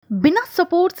बिना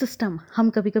support system हम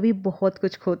कभी कभी बहुत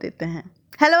कुछ खो देते हैं।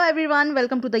 Hello everyone,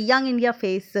 welcome to the young India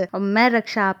face और मैं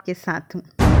रक्षा आपके साथ हूँ।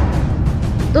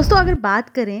 दोस्तों, अगर बात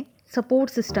करें सपोर्ट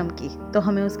सिस्टम की तो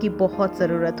हमें उसकी बहुत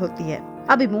ज़रूरत होती है।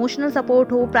 अब इमोशनल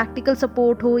सपोर्ट हो, प्रैक्टिकल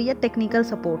सपोर्ट हो या टेक्निकल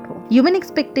सपोर्ट हो, ह्यूमन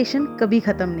एक्सपेक्टेशन कभी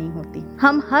खत्म नहीं होती।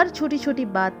 हम हर छोटी छोटी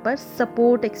बात पर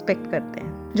सपोर्ट एक्सपेक्ट करते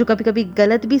हैं जो कभी कभी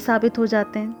गलत भी साबित हो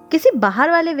जाते हैं। किसी बाहर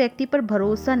वाले व्यक्ति पर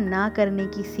भरोसा ना करने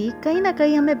की सीख कहीं ना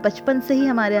कहीं हमें बचपन से ही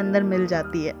हमारे अंदर मिल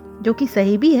जाती है, जो कि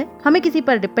सही भी है। हमें किसी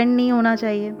पर डिपेंड नहीं होना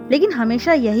चाहिए, लेकिन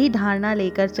हमेशा यही धारणा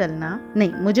लेकर चलना,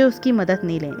 नहीं मुझे उसकी मदद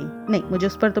नहीं लेनी, नहीं मुझे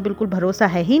उस पर तो बिल्कुल भरोसा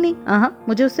है ही नहीं,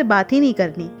 मुझे उससे बात ही नहीं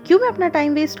करनी, क्यों मैं अपना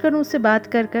टाइम वेस्ट करूं उससे बात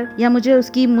कर, या मुझे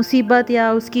उसकी मुसीबत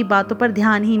या उसकी बातों पर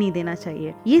ध्यान ही नहीं देना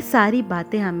चाहिए। ये सारी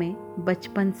बातें हमें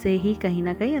बचपन से ही कहीं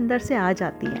ना कहीं अंदर से आ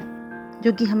जाती हैं,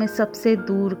 जो कि हमें सबसे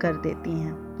दूर कर देती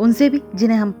हैं, उनसे भी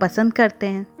जिन्हें हम पसंद करते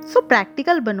हैं। सो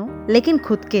प्रैक्टिकल बनो, लेकिन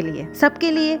खुद के लिए, सबके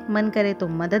लिए। मन करे तो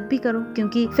मदद भी करो,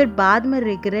 क्योंकि फिर बाद में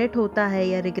रिग्रेट होता है,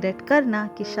 या रिग्रेट करना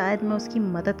कि शायद मैं उसकी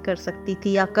मदद कर सकती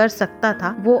थी या कर सकता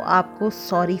था, वो आपको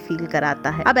सॉरी फील कराता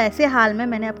है। अब ऐसे हाल में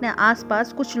मैंने अपने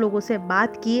आसपास कुछ लोगों से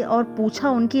बात की और पूछा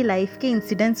उनकी लाइफ के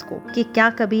इंसिडेंट्स को कि क्या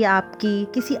कभी आपकी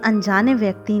किसी अनजाने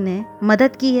व्यक्ति ने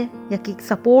मदद की है या कि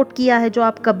सपोर्ट किया है जो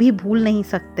आप कभी भूल नहीं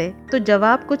सकते। तो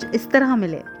जवाब कुछ इस तरह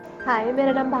मिले। हाय,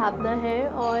 मेरा नाम भावना है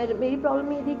और मेरी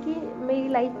प्रॉब्लम ये थी कि मेरी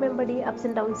लाइफ में बड़ी अप्स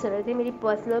एंड डाउन चल रहे थे, मेरी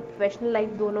पर्सनल प्रोफेशनल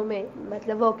लाइफ दोनों में।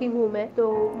 मतलब वर्किंग हूँ मैं, तो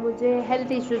मुझे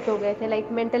हेल्थ इश्यूज हो गए थे, लाइक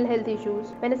मेंटल हेल्थ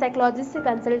इश्यूज। मैंने साइकोलॉजिस्ट से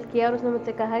कंसल्ट किया और उसने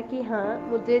मुझसे कहा कि हाँ,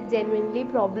 मुझे जेन्युइनली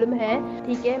प्रॉब्लम है,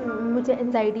 ठीक है, मुझे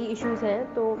एंजाइटी इश्यूज हैं।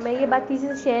 तो मैं ये बात किसी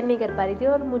से शेयर नहीं कर पा रही थी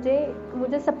और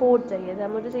मुझे सपोर्ट चाहिए था,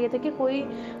 मुझे चाहिए था कि कोई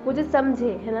मुझे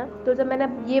समझे, है ना। तो जब मैंने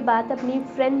ये बात अपनी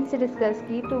फ्रेंड से डिस्कस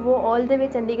की तो वो ऑल द वे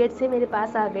चंडीगढ़ से मेरे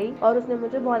पास आ गई और उसने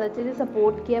मुझे बहुत अच्छे से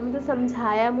सपोर्ट किया, मुझे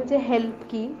समझाया, मुझे हेल्प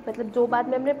की। मतलब जो बात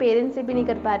मैं अपने पेरेंट्स से भी नहीं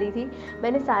कर पा रही थी,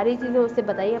 मैंने सारी चीज़ें उससे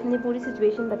बताई, अपनी पूरी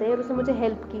सिचुएशन बताई और उसने मुझे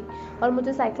हेल्प की और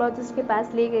मुझे साइकोलॉजिस्ट के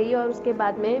पास ले गई और उसके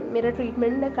बाद में मेरा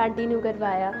ट्रीटमेंट कंटिन्यू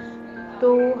करवाया।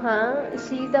 तो हाँ,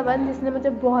 शी इज़ द वन जिसने मुझे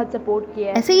बहुत सपोर्ट किया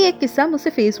है। ऐसे ही एक किस्सा मुझसे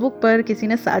फेसबुक पर किसी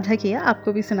ने साझा किया,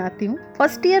 आपको भी सुनाती हूँ।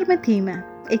 फर्स्ट ईयर में थी मैं,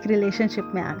 एक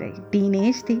रिलेशनशिप में आ गई।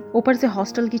 टीनेज थी, ऊपर से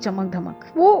हॉस्टल की चमक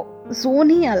धमक, वो जोन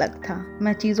ही अलग था।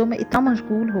 मैं चीजों में इतना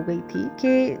मशगूल हो गई थी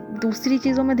कि दूसरी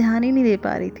चीजों में ध्यान ही नहीं दे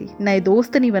पा रही थी, नए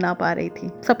दोस्त नहीं बना पा रही थी।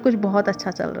 सब कुछ बहुत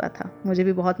अच्छा चल रहा था, मुझे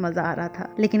भी बहुत मजा आ रहा था।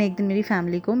 लेकिन एक दिन मेरी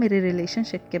फैमिली को मेरे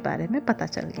रिलेशनशिप के बारे में पता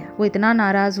चल गया। वो इतना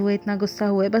नाराज हुए, इतना गुस्सा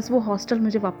हुए, बस वो हॉस्टल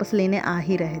मुझे वापस लेने आ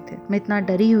ही रहे थे। मैं इतना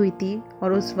डरी हुई थी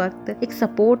और उस वक्त एक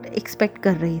सपोर्ट एक्सपेक्ट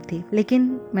कर रही थी,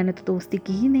 लेकिन मैंने तो दोस्ती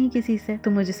की ही नहीं किसी से,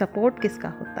 तो मुझे सपोर्ट किसका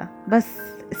होता। बस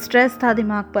स्ट्रेस था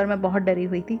दिमाग पर, मैं बहुत डरी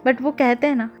हुई थी। बट वो कहते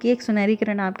हैं ना कि एक सुनहरी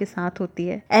किरण आपके साथ होती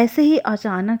है। ऐसे ही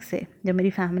अचानक से जब मेरी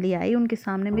फैमिली आई, उनके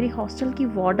सामने मेरी हॉस्टल की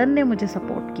वार्डन ने मुझे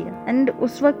सपोर्ट किया। एंड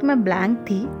उस वक्त मैं ब्लैंक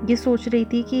थी, ये सोच रही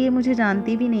थी कि ये मुझे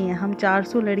जानती भी नहीं है। हम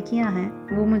 400 लड़कियां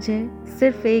हैं, वो मुझे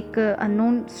सिर्फ एक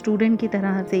अननोन स्टूडेंट की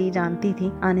तरह से ही जानती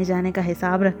थी, आने जाने का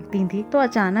हिसाब रखती थी। तो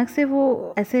अचानक से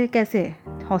वो ऐसे कैसे?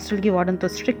 हॉस्टल की वार्डन तो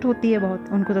स्ट्रिक्ट होती है बहुत,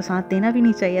 उनको तो साथ देना भी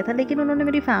नहीं चाहिए था, लेकिन उन्होंने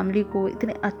मेरी फैमिली को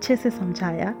इतने अच्छे से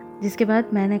समझाया, जिसके बाद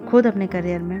मैंने खुद अपने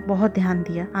करियर में बहुत ध्यान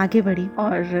दिया, आगे बढ़ी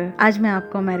और आज मैं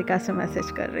आपको अमेरिका से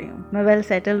मैसेज कर रही हूँ। मैं वेल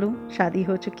सेटल्ड हूँ, शादी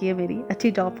हो चुकी है मेरी,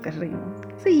 अच्छी जॉब कर रही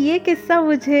हूँ। तो ये किस्सा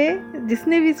मुझे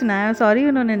जिसने भी सुनाया, सॉरी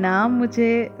उन्होंने नाम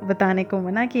मुझे बताने को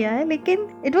मना किया है, लेकिन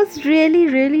it was really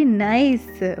really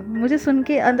nice. मुझे सुन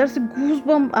के अंदर से गूज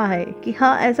बम्प आए कि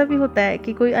हाँ, ऐसा भी होता है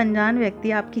कि कोई अनजान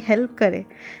व्यक्ति आपकी हेल्प करे।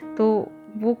 तो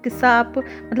वो किस्सा आप,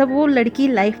 मतलब वो लड़की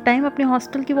लाइफ टाइम अपने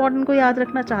हॉस्टल की वार्डन को याद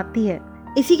रखना चाहती है।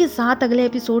 इसी के साथ अगले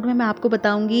एपिसोड में मैं आपको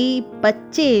बताऊंगी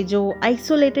बच्चे जो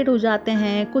आइसोलेटेड हो जाते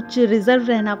हैं, कुछ रिजर्व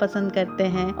रहना पसंद करते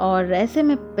हैं, और ऐसे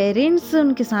में पेरेंट्स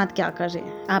उनके साथ क्या कर रहे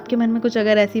हैं। आपके मन में कुछ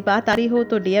अगर ऐसी बात आ रही हो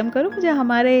तो डीएम करो मुझे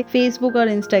हमारे फेसबुक और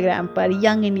इंस्टाग्राम पर,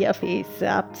 यंग इंडिया फेस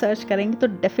आप सर्च करेंगे तो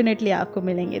डेफिनेटली आपको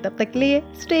मिलेंगे। तब तक के लिए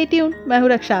स्टे ट्यून्ड, मैं हूँ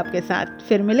रक्षा आपके साथ,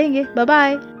 फिर मिलेंगे, बाय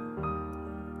बाय।